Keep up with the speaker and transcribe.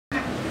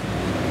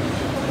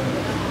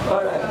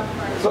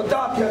So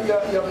talk your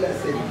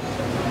blessing.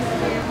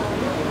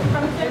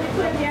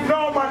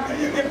 No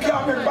man, you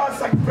can't make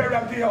Pastor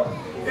prayer to you.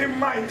 In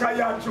mic, I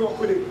can't joke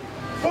with it.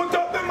 Put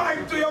up the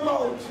mic to your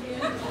mouth.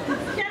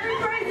 Can we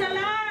praise the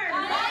Lord?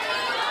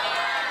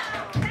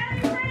 Can we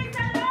praise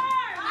the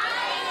Lord?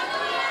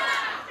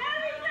 Can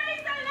we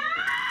praise the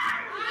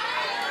Lord?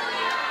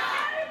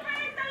 Can we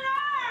praise the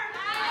Lord?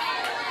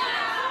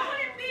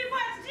 Holy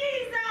people of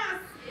Jesus.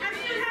 I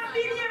should have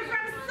been here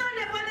from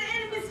Sunday, but the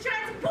enemy's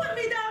trying to put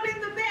me down in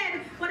the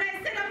bed. But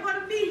I said I'm going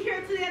to be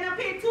here today, and I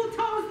paid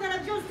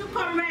 $2,000 just to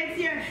come right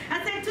here.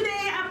 I said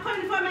today I'm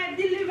coming for my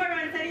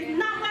deliverance, and it's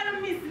not going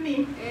to miss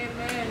me.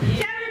 Amen.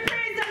 Can we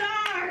praise the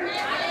Lord?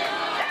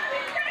 Can we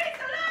praise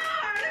the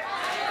Lord?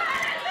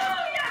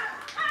 Hallelujah!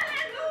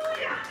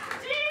 Hallelujah!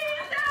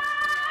 Jesus!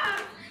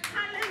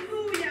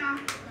 Hallelujah!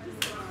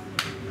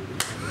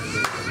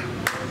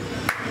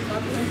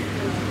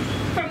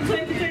 From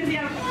 2020, I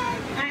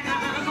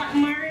got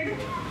married,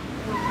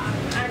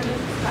 and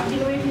I've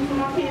been waiting for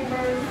my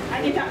papers. I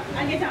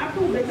get an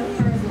approval letter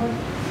first, but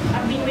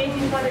I've been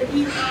waiting for the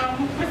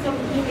for some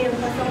email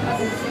for some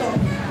other stuff.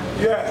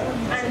 Yeah.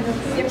 And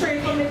you pray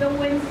for me the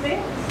Wednesday?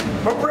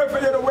 I pray for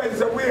you the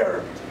Wednesday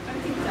where? On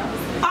TikTok.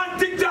 On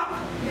TikTok?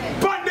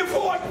 On the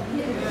phone?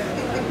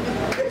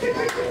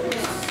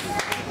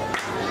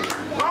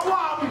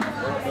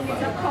 I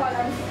get a call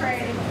on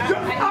Friday.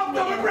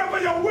 After we pray for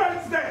you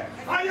Wednesday,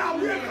 I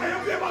am waiting for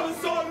your paper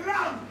so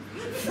long.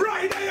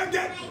 Friday you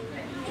get.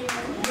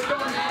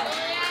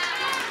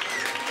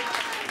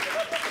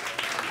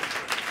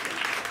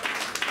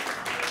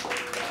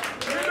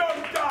 We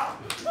don't talk.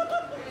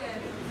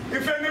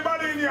 If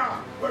anybody in here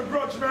will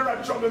grudge me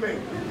and trouble me,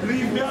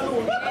 leave me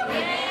alone.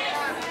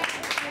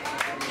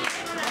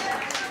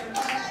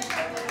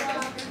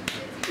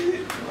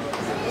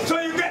 So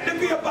you get the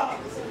paper,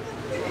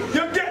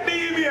 you get the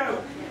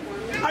email.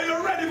 Are you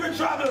ready for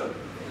travel?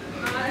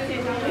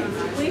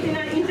 Waiting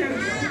on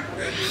interview.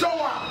 So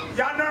what?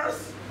 You're a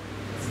nurse?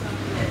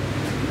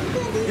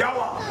 You're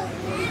what?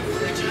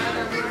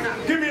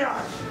 Give me a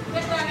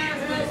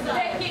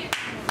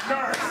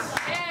nurse.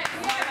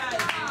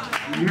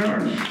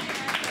 Nurse,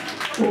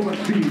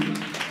 overseas,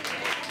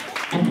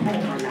 come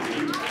home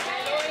alive.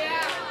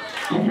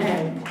 Come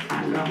home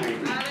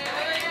alive.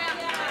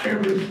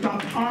 Every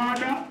stop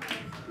order,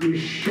 we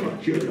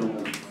shut you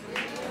down.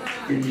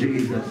 In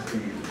Jesus'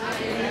 name.